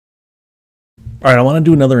All right, I want to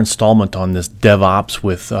do another installment on this DevOps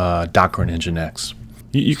with Docker and Nginx.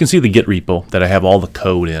 You can see the Git repo that I have all the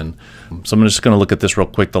code in. So I'm just going to look at this real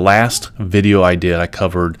quick. The last video I did, I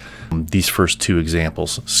covered these first two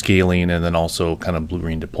examples, scaling and then also kind of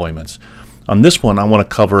blue-green deployments. On this one, I want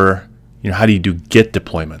to cover, how do you do Git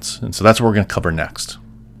deployments? And so that's what we're going to cover next.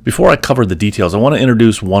 Before I cover the details, I want to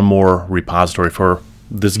introduce one more repository for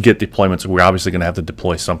this Git deployment. So we're obviously going to have to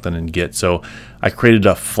deploy something in Git. So I created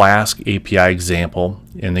a Flask API example.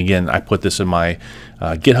 And again, I put this in my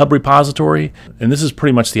GitHub repository. And this is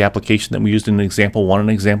pretty much the application that we used in example 1 and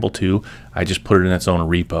example 2. I just put it in its own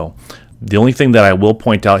repo. The only thing that I will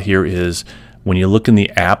point out here is when you look in the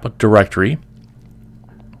app directory,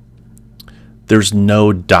 there's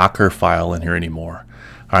no Docker file in here anymore.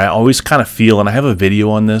 I always kind of feel, and I have a video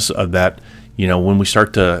on this, of that, when we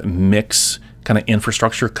start to mix kind of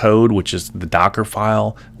infrastructure code, which is the Docker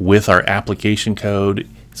file, with our application code,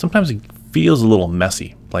 sometimes it feels a little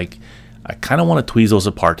messy. Like I kind of want to tweeze those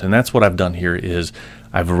apart, and that's what I've done here is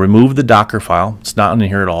I've removed the Docker file. It's not in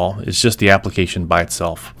here at all. It's just the application by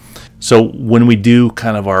itself. So when we do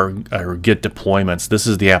kind of our Git deployments, this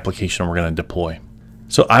is the application we're going to deploy.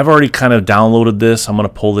 So I've already kind of downloaded this. I'm going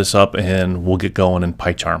to pull this up and we'll get going in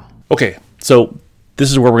PyCharm. Okay, so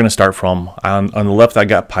this is where we're going to start from. On the left, I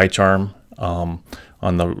got PyCharm. On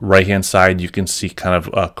the right hand side, you can see kind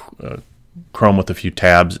of Chrome with a few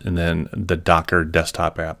tabs and then the Docker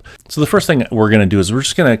desktop app. So the first thing we're going to do is we're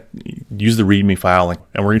just going to use the README file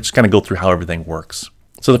and we're just going to go through how everything works.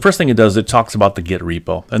 So the first thing it does, it talks about the Git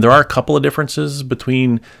repo. And there are a couple of differences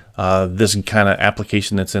between this kind of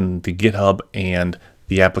application that's in the GitHub and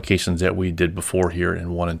the applications that we did before here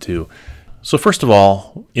in 1 and 2. So first of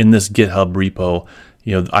all, in this GitHub repo,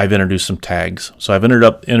 I've introduced some tags. So I've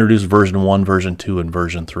introduced version 1, version 2, and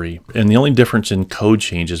version 3. And the only difference in code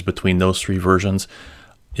changes between those three versions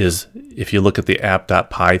is if you look at the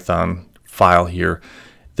app.python file here,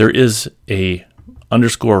 there is a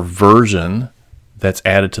 _version that's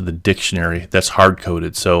added to the dictionary that's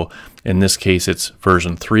hard-coded. So in this case, it's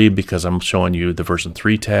version 3 because I'm showing you the version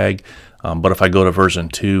 3 tag. But if I go to version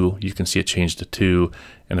 2, you can see it changed to 2.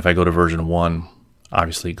 And if I go to version 1,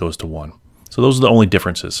 obviously it goes to 1. So those are the only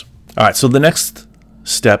differences. All right, so the next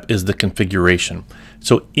step is the configuration.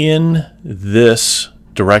 So in this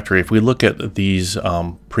directory, if we look at these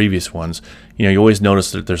previous ones, you always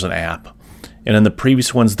notice that there's an app. And in the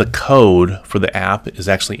previous ones, the code for the app is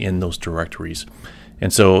actually in those directories.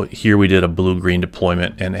 And so here we did a blue-green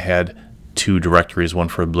deployment and it had 2 directories, one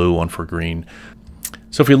for blue, one for green.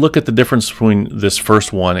 So if we look at the difference between this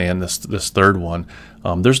first one and this third one,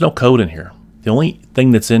 there's no code in here. The only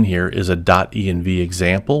thing that's in here is a .env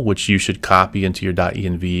example, which you should copy into your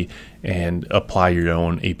 .env and apply your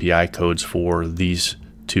own API codes for these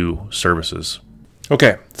 2 services.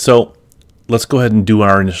 Okay, so let's go ahead and do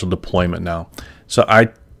our initial deployment now. So I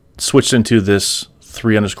switched into this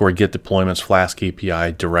 3_git deployments Flask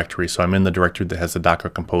API directory. So I'm in the directory that has the Docker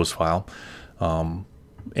Compose file. And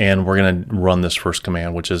we're going to run this first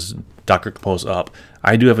command, which is Docker Compose up.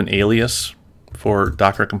 I do have an alias for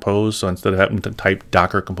Docker Compose, so instead of having to type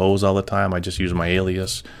Docker Compose all the time, I just use my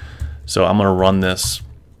alias. So I'm going to run this,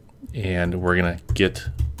 and we're going to get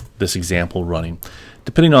this example running.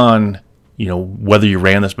 Depending on whether you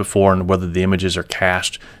ran this before and whether the images are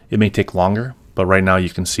cached, it may take longer. But right now you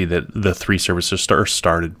can see that the 3 services are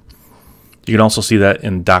started. You can also see that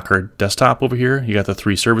in Docker Desktop over here. You got the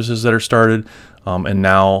 3 services that are started. And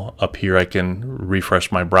now up here I can refresh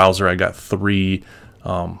my browser. I got 3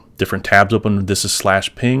 different tabs open. This is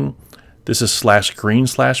 /ping. This is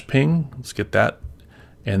 /green/ping. Let's get that.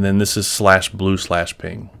 And then this is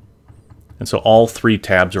 /blue/ping. And so all 3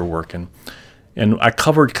 tabs are working. And I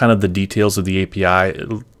covered kind of the details of the API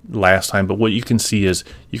last time, but what you can see is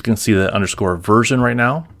the _version right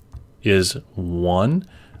now is 1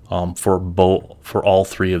 for all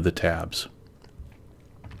 3 of the tabs.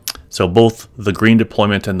 So both the green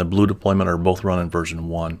deployment and the blue deployment are both run in version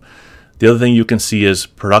 1. The other thing you can see is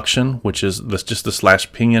production, which is just the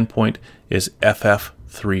 /ping endpoint, is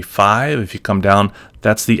FF35. If you come down,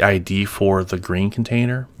 that's the ID for the green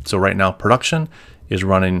container. So right now production is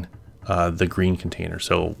running the green container.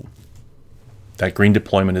 So that green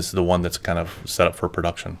deployment is the one that's kind of set up for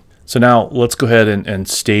production. So now let's go ahead and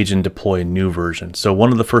stage and deploy a new version. So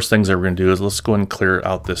one of the first things that we're going to do is let's go ahead and clear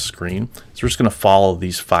out this screen. So we're just going to follow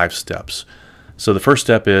these 5 steps. So the first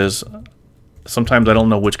step is sometimes I don't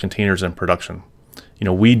know which container is in production.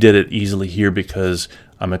 We did it easily here because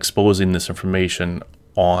I'm exposing this information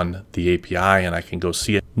on the API and I can go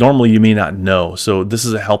see it. Normally you may not know. So this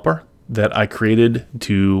is a helper that I created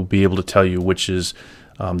to be able to tell you which is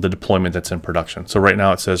the deployment that's in production. So right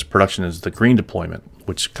now it says production is the green deployment,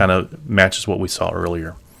 which kind of matches what we saw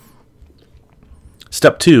earlier.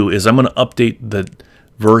 Step 2 is I'm going to update the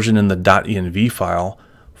version in the .env file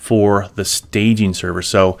for the staging server.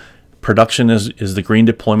 So production is the green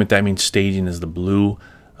deployment. That means staging is the blue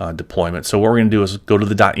deployment. So what we're going to do is go to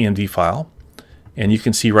the .env file, and you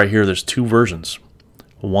can see right here there's 2 versions.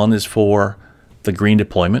 One is for the green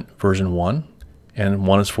deployment, version 1, and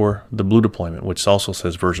one is for the blue deployment, which also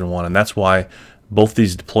says version 1. And that's why both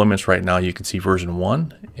these deployments right now, you can see version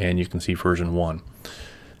 1 and you can see version 1.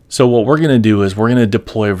 So what we're going to do is we're going to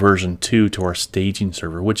deploy version 2 to our staging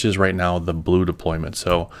server, which is right now the blue deployment.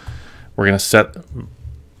 So we're going to set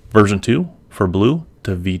version 2 for blue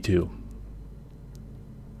to v2.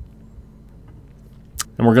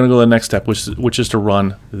 And we're going to go to the next step, which is to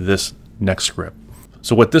run this next script.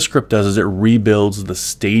 So what this script does is it rebuilds the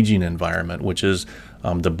staging environment, which is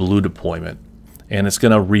the blue deployment. And it's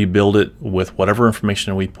going to rebuild it with whatever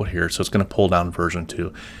information we put here. So it's going to pull down version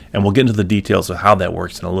 2. And we'll get into the details of how that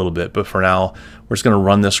works in a little bit. But for now, we're just going to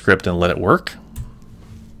run this script and let it work.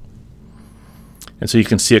 And so you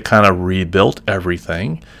can see it kind of rebuilt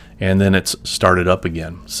everything. And then it's started up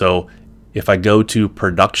again. So if I go to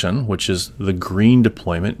production, which is the green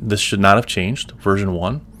deployment, this should not have changed, version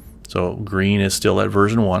 1. So green is still at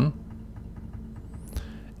version 1.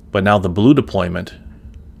 But now the blue deployment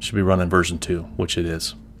should be running version 2, which it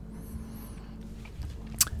is.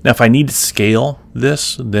 Now if I need to scale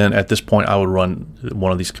this, then at this point I would run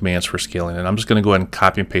one of these commands for scaling. And I'm just going to go ahead and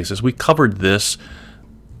copy and paste this. We covered this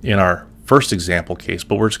in our first example case,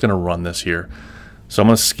 but we're just going to run this here. So I'm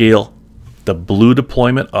going to scale the blue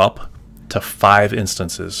deployment up to 5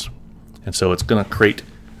 instances. And so it's going to create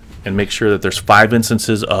and make sure that there's 5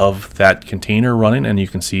 instances of that container running. And you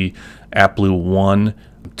can see AppBlue 1,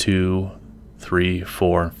 2, 3,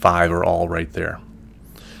 4, and 5 are all right there.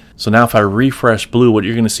 So now if I refresh blue, what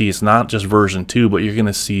you're going to see is not just version 2, but you're going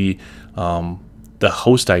to see the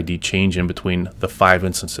host ID change in between the 5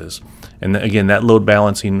 instances. And again, that load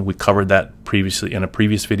balancing, we covered that previously in a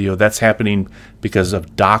previous video. That's happening because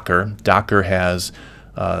of Docker. Docker has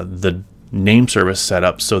the name service set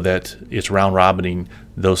up so that it's round robining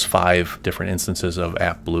those 5 different instances of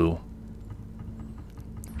AppBlue.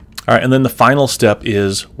 All right, and then the final step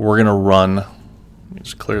is we're going to run, let me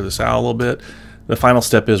just clear this out a little bit. The final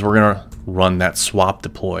step is we're going to run that swap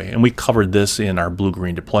deploy. And we covered this in our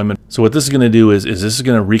blue-green deployment. So what this is going to do is this is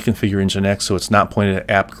going to reconfigure Nginx so it's not pointed at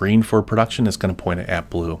app green for production, it's going to point at app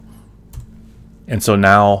blue. And so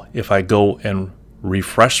now if I go and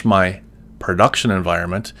refresh my production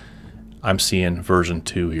environment, I'm seeing version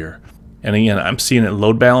 2 here. And again, I'm seeing it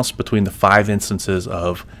load balance between the 5 instances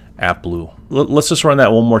of AppBlue. Let's just run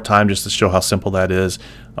that one more time just to show how simple that is.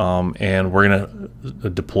 And we're going to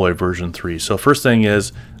deploy version 3. So first thing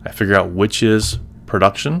is I figure out which is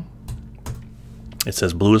production. It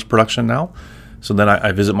says blue is production now. So then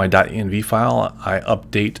I visit my .env file. I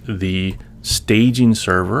update the staging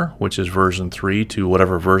server, which is version 3, to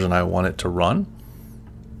whatever version I want it to run.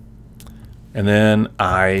 And then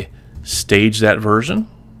I stage that version.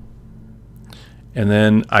 And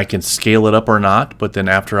then I can scale it up or not, but then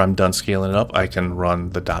after I'm done scaling it up, I can run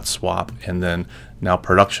the .swap, and then now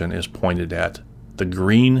production is pointed at the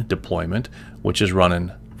green deployment, which is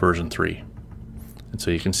running version 3. And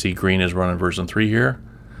so you can see green is running version 3 here,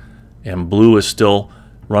 and blue is still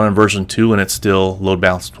running version 2, and it's still load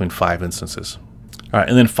balanced between 5 instances. All right,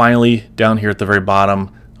 and then finally, down here at the very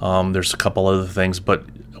bottom, there's a couple other things, but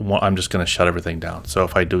I'm just going to shut everything down. So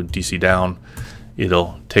if I do DC down,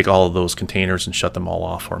 it'll take all of those containers and shut them all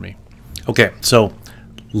off for me. Okay, so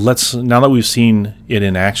now that we've seen it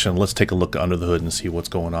in action, let's take a look under the hood and see what's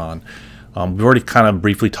going on. We've already kind of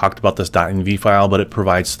briefly talked about this .env file, but it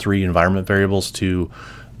provides 3 environment variables to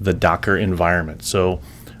the Docker environment. So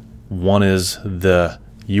one is the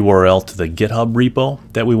URL to the GitHub repo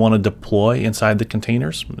that we want to deploy inside the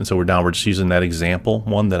containers. And so we're just using that example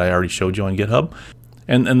one that I already showed you on GitHub.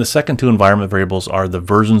 And the second 2 environment variables are the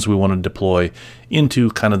versions we want to deploy into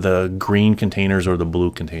kind of the green containers or the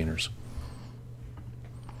blue containers.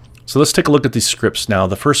 So let's take a look at these scripts now.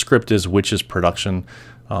 The first script is which is production.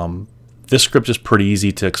 This script is pretty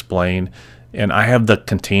easy to explain, and I have the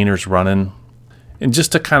containers running. And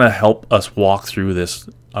just to kind of help us walk through this,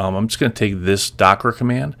 I'm just going to take this Docker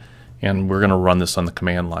command and we're going to run this on the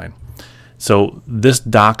command line. So this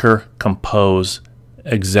Docker compose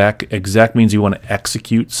exec means you want to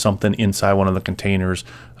execute something inside one of the containers.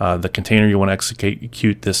 The container you want to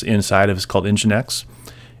execute this inside of is called Nginx.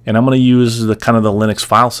 And I'm going to use the kind of the Linux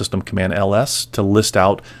file system command ls to list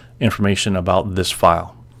out information about this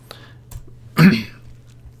file.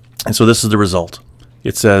 And so this is the result.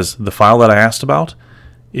 it says the file that I asked about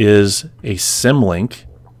is a symlink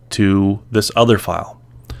to this other file.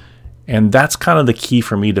 And that's kind of the key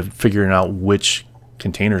for me to figuring out which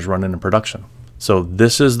containers run in production. So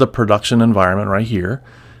this is the production environment right here,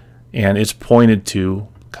 and it's pointed to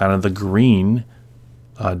kind of the green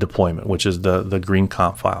deployment, which is the green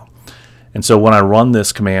comp file. And so when I run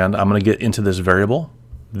this command, I'm going to get into this variable,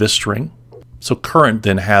 this string. So current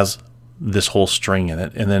then has this whole string in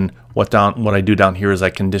it, and then what I do down here is I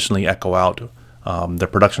conditionally echo out the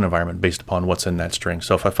production environment based upon what's in that string.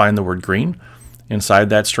 So if I find the word green inside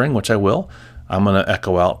that string, which I will, I'm going to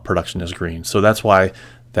echo out production is green. So that's why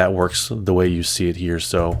that works the way you see it here.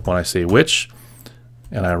 So when I say which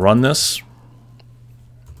and I run this,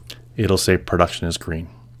 it'll say production is green.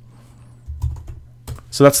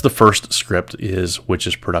 So that's the first script, is which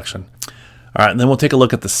is production. All right, and then we'll take a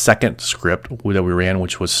look at the second script that we ran,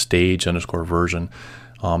 which was stage_version.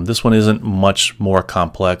 This one isn't much more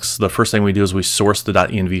complex. The first thing we do is we source the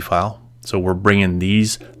 .env file. So we're bringing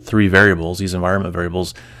these three variables, these environment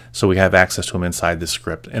variables, so we have access to them inside this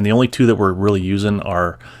script. And the only two that we're really using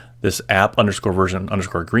are this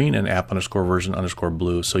app_version_green and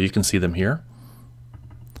app_version_blue. So you can see them here.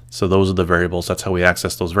 So those are the variables. That's how we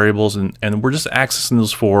access those variables. And we're just accessing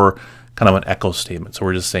those for kind of an echo statement. So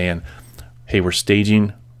we're just saying, hey, we're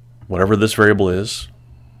staging whatever this variable is,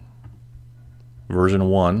 version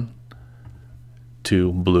 1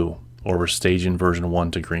 to blue, or we're staging version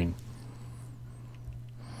 1 to green.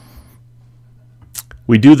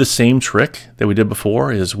 We do the same trick that we did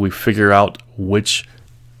before, is we figure out which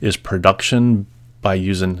is production by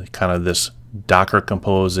using kind of this docker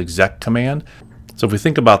compose exec command. So if we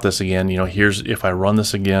think about this again, here's, if I run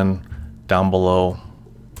this again down below,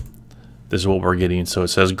 this is what we're getting. So it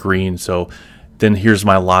says green. So then here's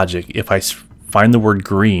my logic. If I find the word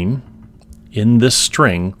green in this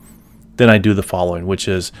string, then I do the following, which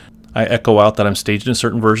is I echo out that I'm staging a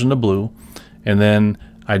certain version of blue, and then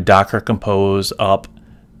I docker compose up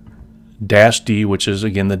 -d, which is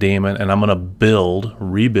again the daemon, and I'm going to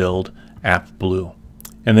rebuild app blue.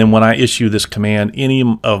 And then when I issue this command, any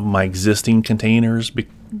of my existing containers,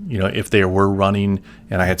 if they were running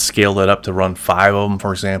and I had scaled it up to run 5 of them,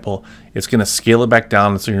 for example, it's going to scale it back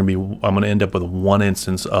down. It's going to be, I'm going to end up with one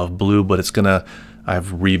instance of blue, but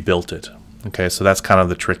I've rebuilt it. Okay, so that's kind of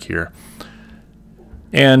the trick here.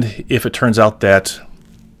 And if it turns out that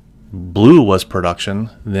blue was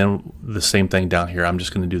production, then the same thing down here. I'm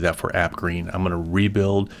just going to do that for app green. I'm going to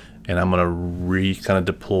rebuild, and I'm going to kind of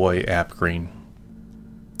deploy app green.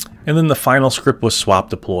 And then the final script was swap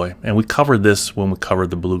deploy, and we covered this when we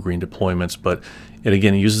covered the blue-green deployments, but it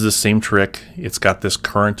again uses the same trick. It's got this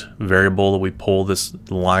current variable that we pull this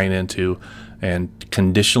line into, and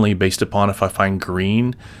conditionally based upon if I find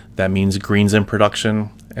green, that means green's in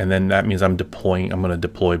production, and then that means I'm going to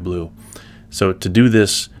deploy blue. So to do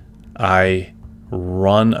this, I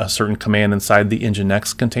run a certain command inside the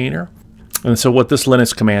Nginx container. And so what this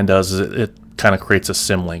Linux command does is it kind of creates a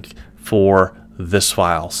symlink for this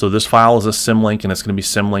file. So this file is a symlink, and it's going to be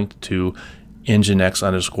symlinked to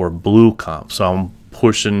Nginx_blue comp. So I'm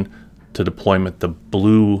pushing to deployment the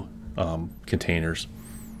blue containers.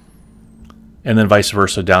 And then vice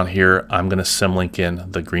versa down here, I'm going to symlink in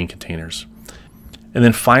the green containers. And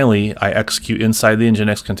then finally, I execute inside the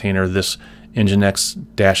Nginx container this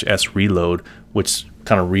Nginx-s reload, which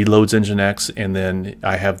kind of reloads Nginx, and then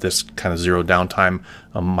I have this kind of zero downtime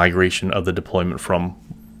migration of the deployment from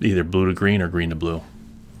either blue to green or green to blue.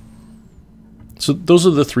 So those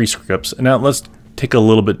are the three scripts. And now let's take a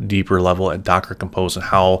little bit deeper level at Docker Compose and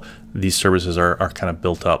how these services are kind of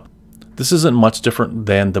built up. This isn't much different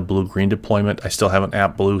than the blue-green deployment. I still have an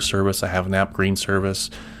app blue service, I have an app green service,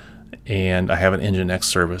 and I have an Nginx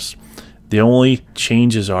service. The only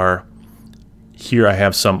changes are here I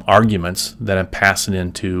have some arguments that I'm passing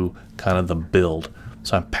into kind of the build.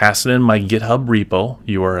 So I'm passing in my GitHub repo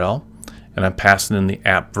URL, and I'm passing in the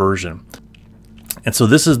app version. And so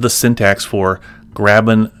this is the syntax for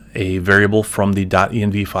grabbing a variable from the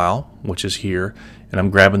 .env file, which is here, and I'm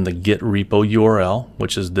grabbing the git repo URL,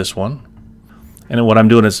 which is this one. And then what I'm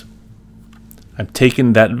doing is I'm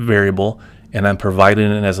taking that variable and I'm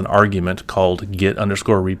providing it as an argument called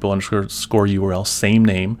git_repo_URL, same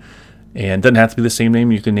name. And it doesn't have to be the same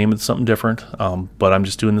name, you can name it something different, but I'm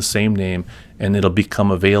just doing the same name, and it'll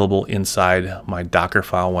become available inside my Docker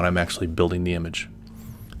file when I'm actually building the image.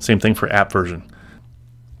 Same thing for app version.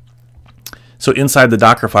 So inside the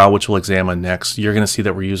Docker file, which we'll examine next, you're going to see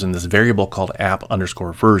that we're using this variable called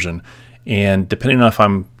app_version, and depending on if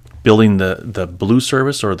I'm building the blue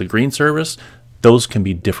service or the green service, those can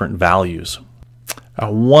be different values.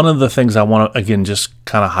 One of the things I want to, again, just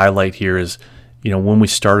kind of highlight here is when we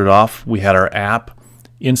started off, we had our app.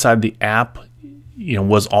 Inside the app,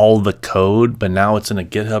 was all the code, but now it's in a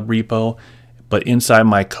GitHub repo. But inside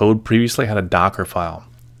my code previously, I had a Docker file.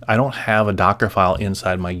 I don't have a Docker file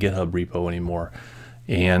inside my GitHub repo anymore.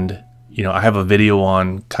 And, I have a video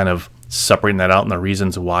on kind of separating that out and the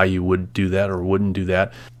reasons why you would do that or wouldn't do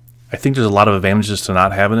that. I think there's a lot of advantages to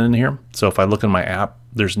not having it in here. So if I look in my app,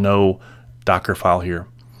 there's no Docker file here.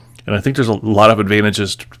 And I think there's a lot of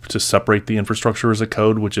advantages to separate the infrastructure as a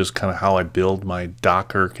code, which is kind of how I build my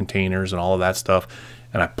Docker containers and all of that stuff.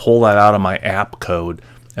 And I pull that out of my app code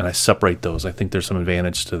and I separate those. I think there's some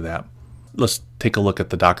advantage to that. Let's take a look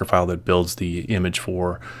at the Docker file that builds the image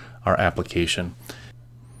for our application.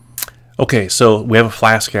 Okay, so we have a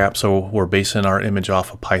Flask app, so we're basing our image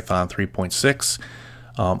off of Python 3.6.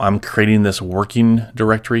 I'm creating this working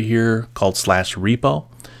directory here called /repo.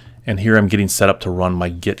 And here I'm getting set up to run my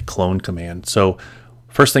git clone command. So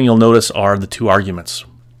first thing you'll notice are the two arguments.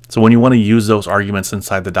 So when you want to use those arguments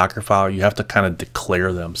inside the Docker file, you have to kind of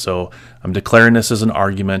declare them. So I'm declaring this as an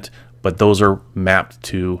argument, but those are mapped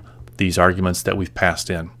to these arguments that we've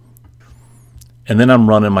passed in. And then I'm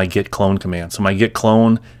running my git clone command. So my git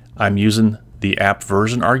clone, I'm using the app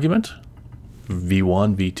version argument,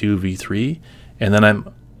 v1, v2, v3, and then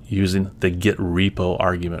I'm using the git repo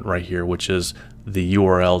argument right here, which is the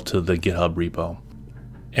URL to the GitHub repo.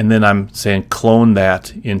 And then I'm saying clone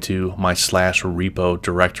that into my /repo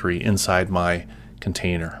directory inside my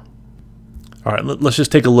container. All right, let's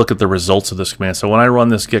just take a look at the results of this command. So when I run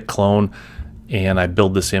this git clone and I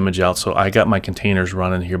build this image out, so I got my containers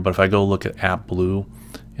running here, but if I go look at AppBlue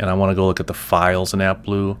and I want to go look at the files in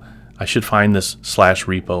AppBlue, I should find this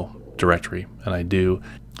 /repo directory, and I do.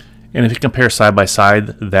 And if you compare side by side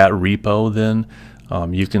that repo, then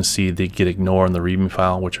you can see the gitignore and the readme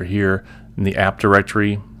file, which are here in the app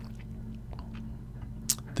directory.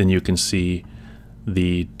 Then you can see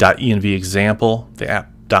the .env example, the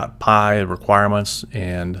app.py requirements,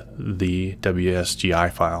 and the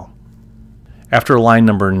wsgi file. After line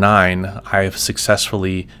number 9, I have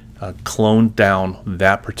successfully cloned down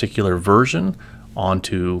that particular version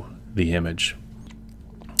onto the image.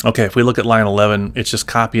 Okay, if we look at line 11, it's just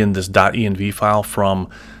copying this .env file from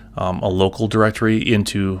a local directory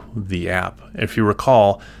into the app. If you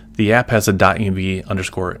recall, the app has a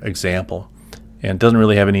 .env_example, and it doesn't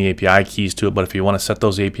really have any API keys to it, but if you want to set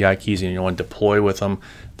those API keys and you want to deploy with them,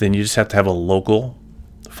 then you just have to have a local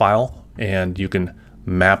file, and you can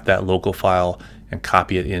map that local file and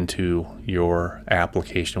copy it into your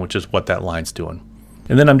application, which is what that line's doing.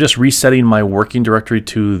 And then I'm just resetting my working directory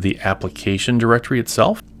to the application directory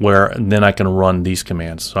itself, where then I can run these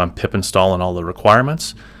commands. So I'm pip installing all the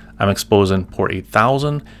requirements, I'm exposing port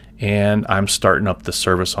 8000, and I'm starting up the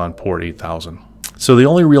service on port 8000. So the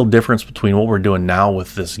only real difference between what we're doing now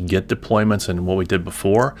with this Git deployments and what we did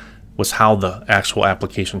before was how the actual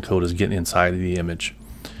application code is getting inside of the image.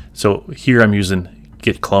 So here I'm using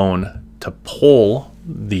git clone to pull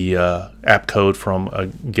the app code from a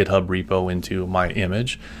GitHub repo into my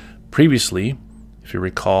image. Previously, if you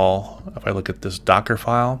recall, if I look at this Docker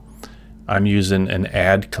file, I'm using an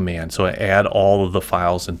add command. So I add all of the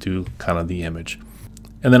files into kind of the image.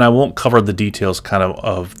 And then I won't cover the details kind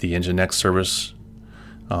of the Nginx service,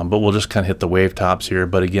 but we'll just kind of hit the wave tops here.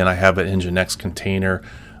 But again, I have an Nginx container.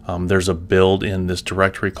 There's a build in this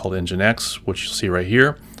directory called Nginx, which you'll see right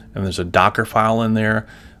here. And there's a Docker file in there.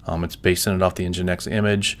 It's basing it off the Nginx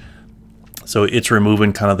image. So it's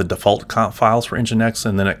removing kind of the default comp files for Nginx,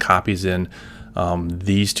 and then it copies in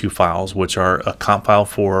these two files, which are a comp file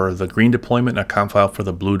for the green deployment and a comp file for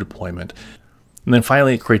the blue deployment. And then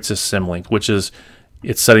finally it creates this symlink, which is,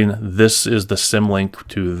 it's setting this is the symlink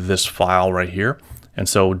to this file right here. And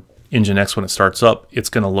so Nginx, when it starts up, it's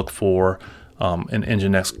going to look for an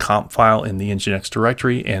Nginx comp file in the Nginx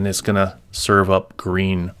directory, and it's going to serve up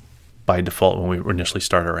green by default when we initially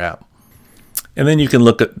start our app. And then you can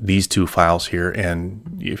look at these two files here,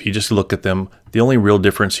 and if you just look at them, the only real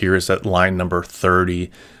difference here is that line number 30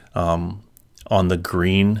 on the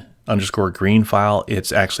green _green file,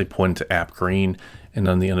 it's actually pointing to app green, and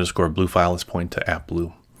on the _blue file, it's pointing to app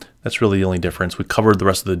blue. That's really the only difference. We covered the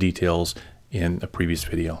rest of the details in a previous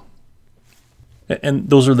video. And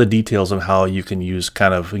those are the details of how you can use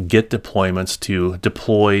kind of Git deployments to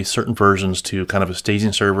deploy certain versions to kind of a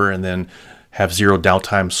staging server and then have zero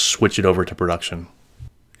downtime, switch it over to production.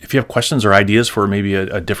 If you have questions or ideas for maybe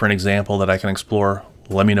a different example that I can explore,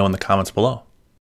 let me know in the comments below.